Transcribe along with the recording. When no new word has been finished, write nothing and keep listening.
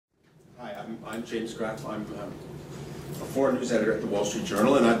I'm James Graff. I'm a foreign news editor at the Wall Street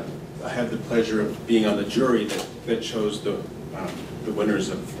Journal, and I had the pleasure of being on the jury that chose the winners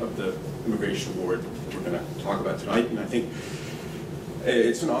of the immigration award that we're going to talk about tonight. And I think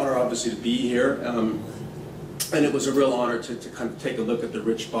it's an honor, obviously, to be here. And it was a real honor to kind of take a look at the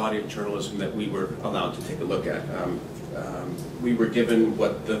rich body of journalism that we were allowed to take a look at. We were given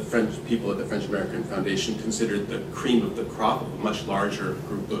what the French people at the French American Foundation considered the cream of the crop of a much larger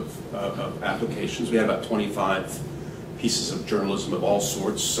group of applications. We had about 25 pieces of journalism of all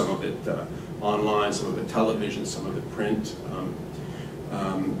sorts, some of it online, some of it television, some of it print.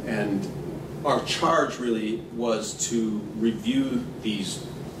 And our charge really was to review these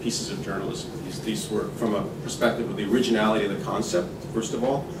pieces of journalism. These were from a perspective of the originality of the concept, first of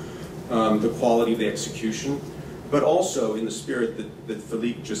all, the quality of the execution, but also in the spirit that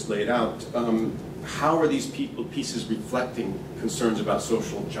Philippe just laid out, how are these pieces reflecting concerns about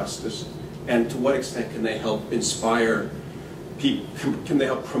social justice, and to what extent can they help inspire people, can they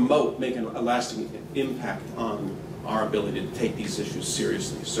help promote, make a lasting impact on our ability to take these issues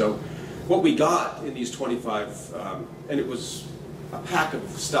seriously. So what we got in these 25, and it was a pack of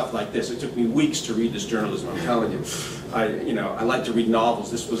stuff like this. It took me weeks to read this journalism, I'm telling you. I like to read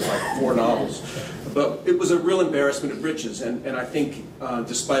novels. This was like 4 novels. But it was a real embarrassment of riches, and I think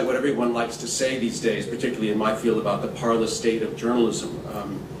despite what everyone likes to say these days, particularly in my field about the parlous state of journalism,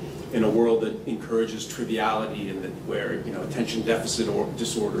 in a world that encourages triviality and that where attention deficit or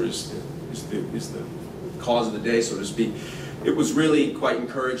disorder is the cause of the day, so to speak, it was really quite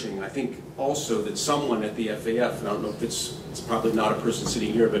encouraging. I think also that someone at the FAF, and I don't know if it's probably not a person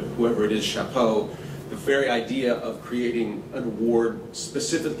sitting here, but whoever it is, chapeau, the very idea of creating an award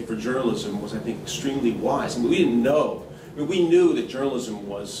specifically for journalism was, I think, extremely wise. I mean, we didn't know. I mean, we knew that journalism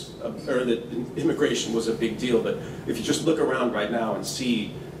was, or that immigration was a big deal, but if you just look around right now and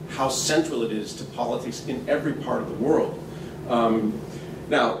see how central it is to politics in every part of the world.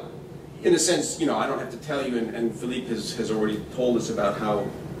 Now, in a sense, I don't have to tell you, and Philippe has already told us about how,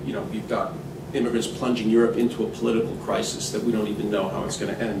 we've got immigrants plunging Europe into a political crisis that we don't even know how it's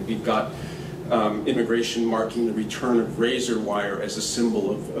going to end. We've got immigration marking the return of razor wire as a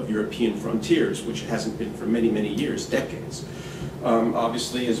symbol of European frontiers, which hasn't been for many, many years, decades.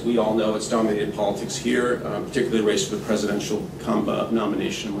 Obviously, as we all know, it's dominated politics here, particularly the race for the presidential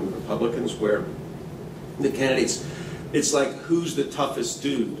nomination among the Republicans, where the candidates, it's like, who's the toughest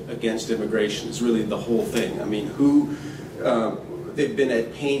dude against immigration? It's really the whole thing. I mean, they've been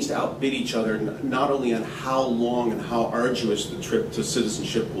at pains to outbid each other, not only on how long and how arduous the trip to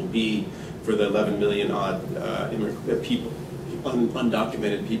citizenship will be for the 11 million odd people,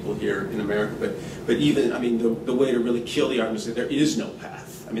 undocumented people here in America, but even, I mean, the way to really kill the argument is that there is no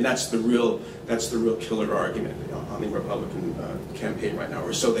path. I mean, that's the real killer argument on the Republican campaign right now,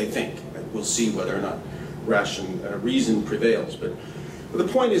 or so they think. We'll see whether or not reason prevails. But the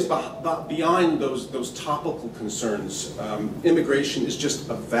point is, beyond those topical concerns, immigration is just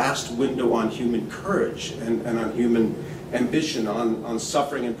a vast window on human courage and on human ambition, on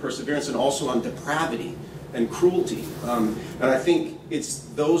suffering and perseverance, and also on depravity and cruelty. And I think it's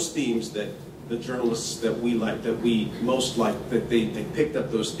those themes that the journalists that we most like, that they picked up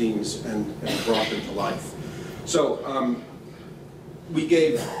those themes and brought them to life. So we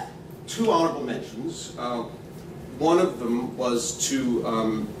gave 2 honorable mentions. One of them was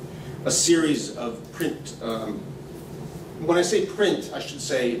to a series of print. When I say print, I should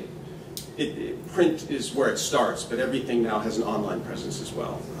say print is where it starts, but everything now has an online presence as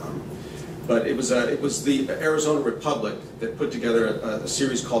well. But it was the Arizona Republic that put together a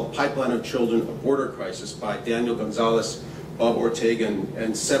series called Pipeline of Children, A Border Crisis by Daniel Gonzalez, Bob Ortega,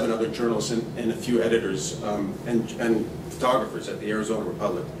 and 7 other journalists and a few editors and photographers at the Arizona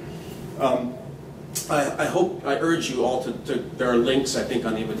Republic. I urge you all there are links, I think,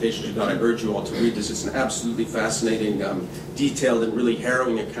 on the invitation you got. I urge you all to read this. It's an absolutely fascinating, detailed, and really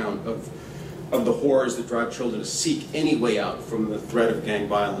harrowing account of the horrors that drive children to seek any way out from the threat of gang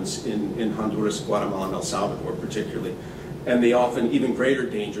violence in Honduras, Guatemala, and El Salvador particularly. And the often even greater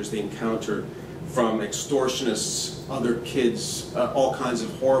dangers they encounter from extortionists, other kids, all kinds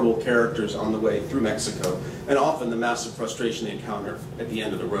of horrible characters on the way through Mexico, and often the massive frustration they encounter at the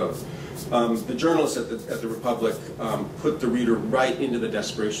end of the road. The journalists at the Republic put the reader right into the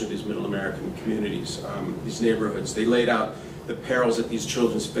desperation of these Middle American communities, these neighborhoods. They laid out the perils that these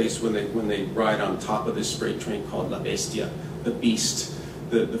children face when they ride on top of this freight train called La Bestia, the Beast,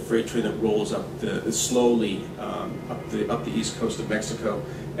 the freight train that rolls up slowly up the east coast of Mexico,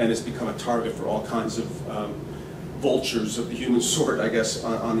 and has become a target for all kinds of vultures of the human sort, I guess,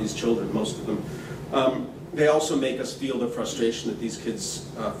 on these children, most of them. they also make us feel the frustration that these kids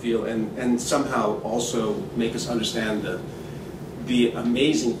feel, and somehow also make us understand the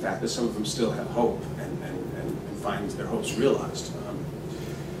amazing fact that some of them still have hope and find their hopes realized.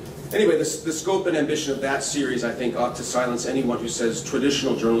 Anyway, the scope and ambition of that series, I think, ought to silence anyone who says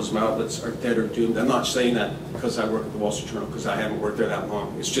traditional journalism outlets are dead or doomed. I'm not saying that because I work at the Wall Street Journal, because I haven't worked there that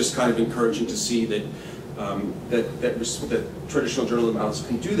long. It's just kind of encouraging to see that that traditional journalism outlets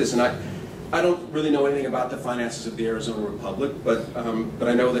can do this. And I don't really know anything about the finances of the Arizona Republic, but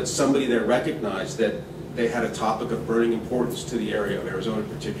I know that somebody there recognized that they had a topic of burning importance to the area of Arizona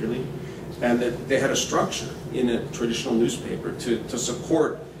particularly, and that they had a structure in a traditional newspaper to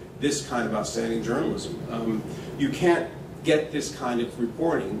support this kind of outstanding journalism. You can't get this kind of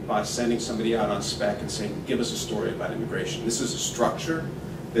reporting by sending somebody out on spec and saying, give us a story about immigration. This is a structure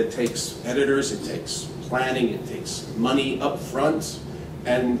that takes editors, it takes planning, it takes money up front,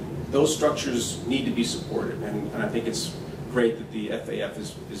 and those structures need to be supported. And I think it's great that the FAF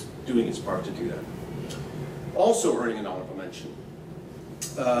is doing its part to do that. Also earning an honorable mention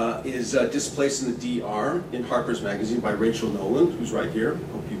is Displaced in the DR in Harper's Magazine by Rachel Nolan, who's right here.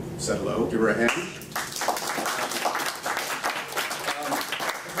 Hope you said hello. Give her a hand.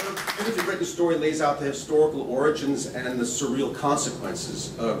 Her beautifully written story lays out the historical origins and the surreal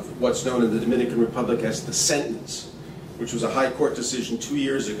consequences of what's known in the Dominican Republic as the sentence, which was a high court decision 2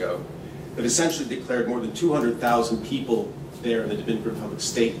 years ago that essentially declared more than 200,000 people there in the Dominican Republic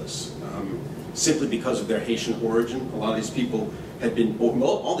stateless, simply because of their Haitian origin. A lot of these people had been born,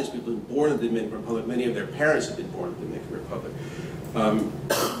 all these people had been born in the Dominican Republic. Many of their parents had been born in the Dominican Republic.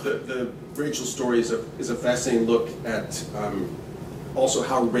 The Rachel story is a fascinating look at also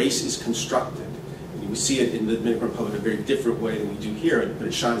how race is constructed. And we see it in the Dominican Republic in a very different way than we do here, but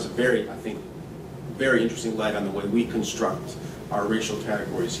it shines a very, I think, very interesting light on the way we construct our racial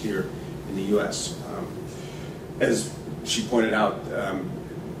categories here in the U.S. As she pointed out,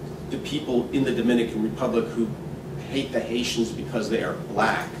 the people in the Dominican Republic who hate the Haitians because they are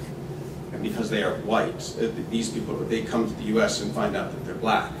black and because they are white, these people, they come to the U.S. and find out that they're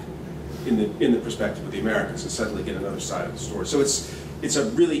black in the perspective of the Americans and suddenly get another side of the story. So it's a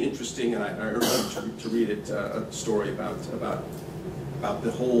really interesting, and I urge you to read it, a story about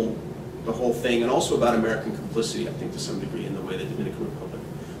the whole thing, and also about American complicity, I think, to some degree, in the way the Dominican Republic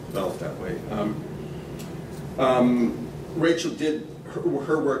developed that way. Rachel did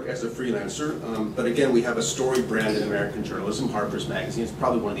her work as a freelancer, but again, we have a story brand in American journalism, Harper's Magazine. It's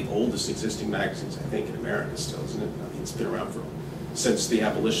probably one of the oldest existing magazines, I think, in America still, isn't it? I mean, it's been around since the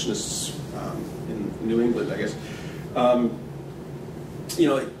abolitionists in New England, I guess. You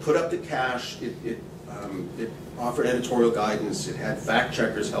know, it put up the cash, it offered editorial guidance, it had fact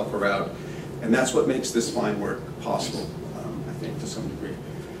checkers help her out, and that's what makes this fine work possible, I think, to some degree.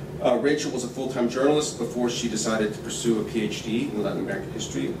 Rachel was a full-time journalist before she decided to pursue a PhD in Latin American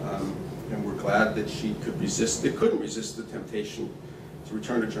history, and we're glad that she couldn't resist the temptation to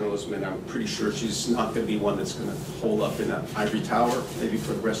return to journalism, and I'm pretty sure she's not going to be one that's going to hole up in an ivory tower, maybe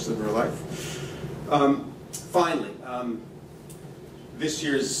for the rest of her life. Finally, this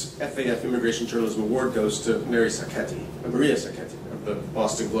year's FAF Immigration Journalism Award goes to Maria Sacchetti of the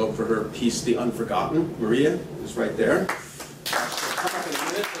Boston Globe for her piece, The Unforgotten. Maria is right there. Come up in a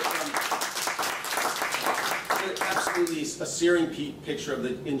minute, but absolutely a searing picture of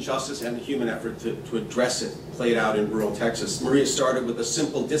the injustice and the human effort to address it played out in rural Texas. Maria started with a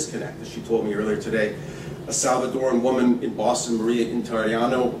simple disconnect, as she told me earlier today. A Salvadoran woman in Boston, Maria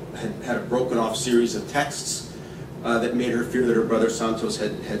Intariano, had a broken off series of texts that made her fear that her brother Santos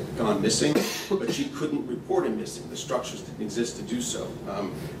had gone missing, but she couldn't report him missing. The structures didn't exist to do so.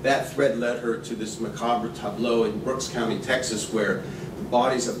 That thread led her to this macabre tableau in Brooks County, Texas, where the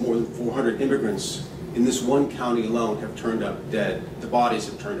bodies of more than 400 immigrants in this one county alone have turned up dead. The bodies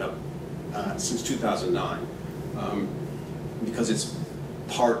have turned up since 2009, because it's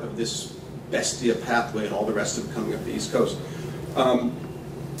part of this Bestia pathway and all the rest of it coming up the East Coast.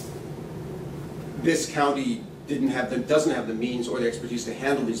 This county doesn't have the means or the expertise to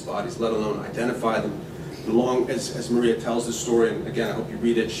handle these bodies, let alone identify them. As Maria tells the story, and again, I hope you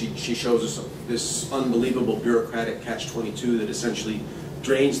read it, she shows us this unbelievable bureaucratic catch-22 that essentially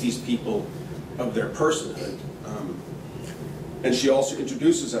drains these people of their personhood. And she also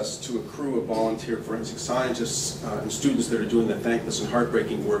introduces us to a crew of volunteer forensic scientists and students that are doing the thankless and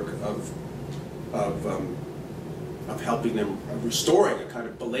heartbreaking work of helping them, restoring a kind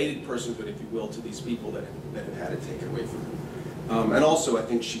of belated personhood, if you will, to these people that have had it taken away from them. And also, I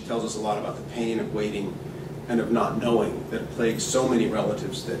think she tells us a lot about the pain of waiting and of not knowing that plagues so many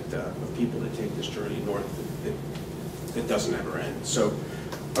relatives of people that take this journey north that doesn't ever end. So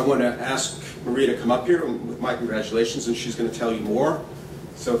I want to ask Maria to come up here with my congratulations, and she's going to tell you more.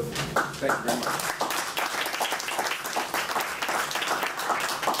 So thank you very much.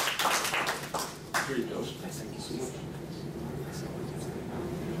 Here you go. Thank you so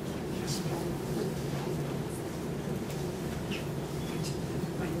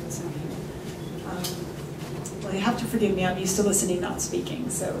much. Well, you have to forgive me. I'm used to listening, not speaking.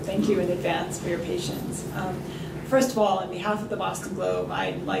 So thank you in advance for your patience. First of all, on behalf of the Boston Globe,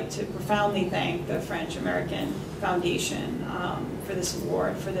 I'd like to profoundly thank the French-American Foundation for this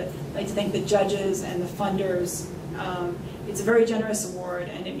award. I'd like to thank the judges and the funders. It's a very generous award,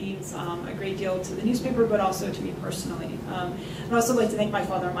 and it means a great deal to the newspaper, but also to me personally. I'd also like to thank my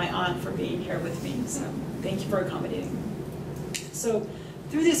father and my aunt for being here with me. So thank you for accommodating me. So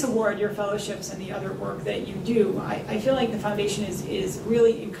through this award, your fellowships and the other work that you do, I feel like the foundation is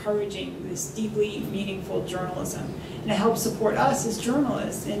really encouraging this deeply meaningful journalism. And it helps support us as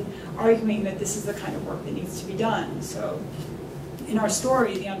journalists in arguing that this is the kind of work that needs to be done. So in our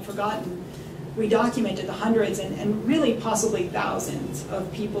story, The Unforgotten, we documented the hundreds and really possibly thousands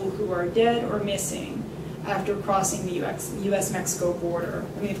of people who are dead or missing after crossing the US-Mexico border.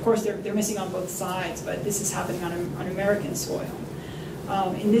 I mean, of course, they're missing on both sides, but this is happening on American soil.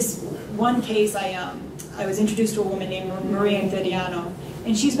 In this one case, I was introduced to a woman named Maria Interiano,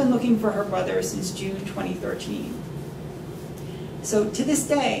 and she's been looking for her brother since June 2013. So to this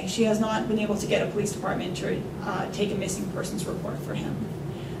day, she has not been able to get a police department to take a missing persons report for him.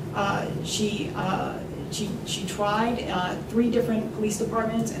 She tried 3 different police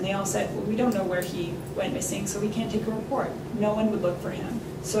departments, and they all said, well, we don't know where he went missing, so we can't take a report. No one would look for him.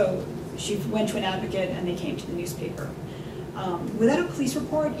 So she went to an advocate, and they came to the newspaper. Without a police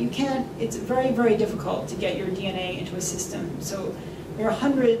report, you can't, it's very, very difficult to get your DNA into a system. So there are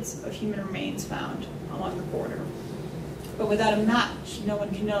hundreds of human remains found along the border. But without a match, no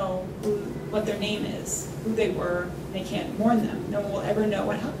one can know what their name is, who they were, and they can't mourn them. No one will ever know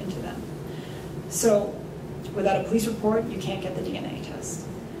what happened to them. So without a police report, you can't get the DNA test.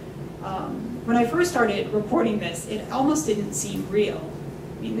 When I first started reporting this, it almost didn't seem real.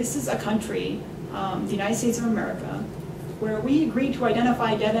 I mean, this is a country, the United States of America, where we agreed to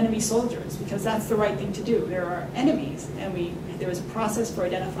identify dead enemy soldiers because that's the right thing to do. There are enemies, and there is a process for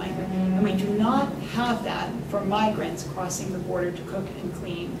identifying them. And we do not have that for migrants crossing the border to cook and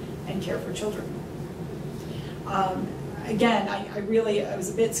clean and care for children. Again, I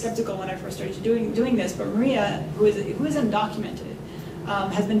was a bit skeptical when I first started doing this, but Maria, who is undocumented,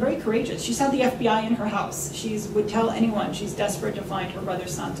 has been very courageous. She's had the FBI in her house. She would tell anyone she's desperate to find her brother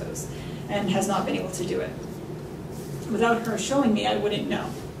Santos, and has not been able to do it. Without her showing me, I wouldn't know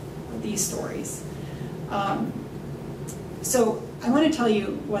these stories. So I want to tell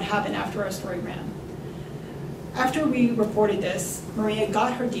you what happened after our story ran. After we reported this, Maria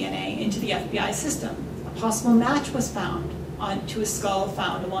got her DNA into the FBI system. A possible match was found to a skull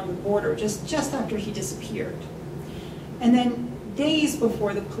found along the border just after he disappeared. And then days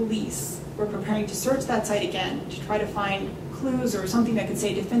before the police were preparing to search that site again to try to find clues or something that could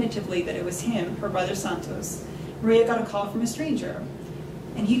say definitively that it was him, her brother Santos, Maria got a call from a stranger,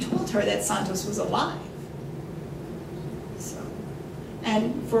 and he told her that Santos was alive.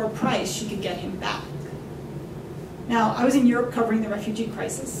 And for a price, she could get him back. Now, I was in Europe covering the refugee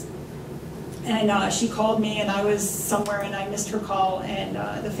crisis, and she called me, and I was somewhere, and I missed her call, and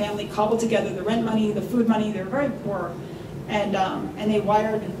the family cobbled together the rent money, the food money. They were very poor, and they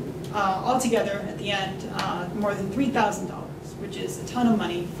wired all together at the end more than $3,000, which is a ton of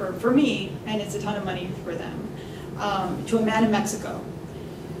money for me, and it's a ton of money for them, to a man in Mexico.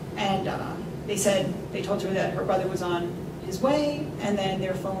 And they told her that her brother was on his way, and then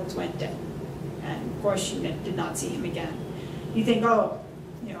their phones went dead. And of course, she did not see him again. You think, oh,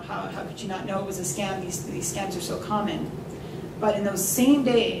 you know, how could she not know it was a scam? These scams are so common. But in those same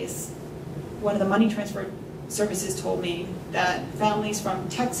days, one of the money transfer services told me that families from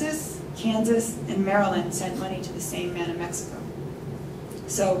Texas, Kansas, and Maryland sent money to the same man in Mexico.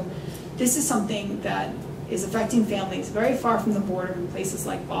 So this is something that is affecting families very far from the border in places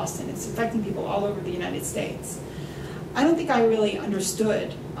like Boston. It's affecting people all over the United States. I don't think I really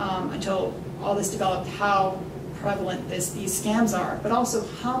understood until all this developed how prevalent these scams are, but also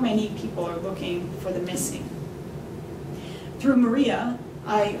how many people are looking for the missing. Through Maria,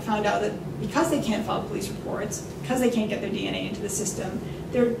 I found out that because they can't file police reports, because they can't get their DNA into the system,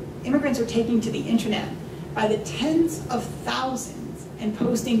 their immigrants are taking to the internet by the tens of thousands and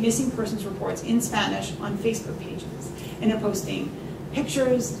posting missing persons reports in Spanish on Facebook pages. And they're posting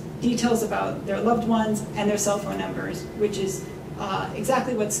pictures, details about their loved ones, and their cell phone numbers, which is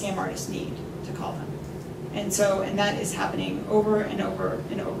exactly what scam artists need to call them. And that is happening over and over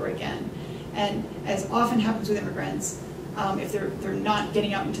and over again. And as often happens with immigrants, if they're not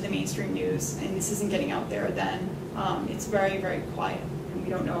getting out into the mainstream news and this isn't getting out there, then it's very, very quiet and we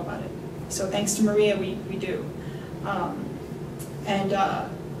don't know about it. So thanks to Maria, we do.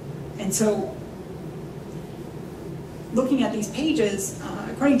 And so looking at these pages,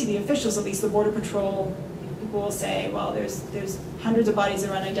 according to the officials, at least the Border Patrol, people will say, well, there's hundreds of bodies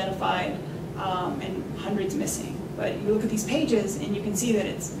that are unidentified and hundreds missing. But you look at these pages and you can see that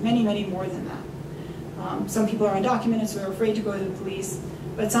it's many, many more than that. Some people are undocumented, so they're afraid to go to the police.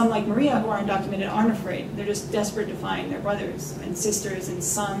 But some, like Maria, who are undocumented, aren't afraid. They're just desperate to find their brothers and sisters and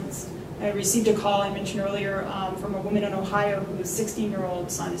sons. I received a call I mentioned earlier from a woman in Ohio whose 16-year-old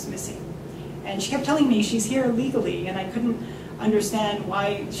son is missing. And she kept telling me she's here legally, and I couldn't understand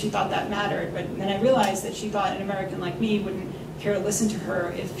why she thought that mattered. But then I realized that she thought an American like me wouldn't care to listen to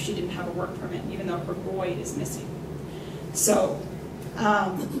her if she didn't have a work permit, even though her boy is missing. So,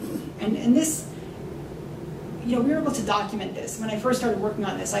 and this, we were able to document this. When I first started working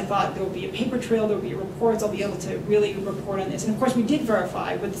on this, I thought there would be a paper trail, there would be reports, I'll be able to really report on this. And of course, we did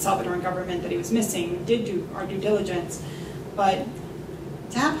verify with the Salvadoran government that he was missing. We did do our due diligence. But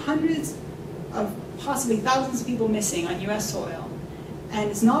to have hundreds of possibly thousands of people missing on US soil, and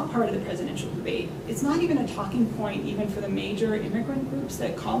it's not part of the presidential debate, it's not even a talking point even for the major immigrant groups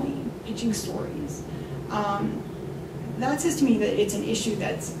that call me pitching stories. That says to me that it's an issue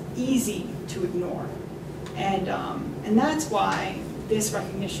that's easy to ignore. And that's why this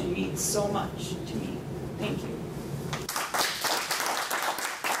recognition means so much to me. Thank you.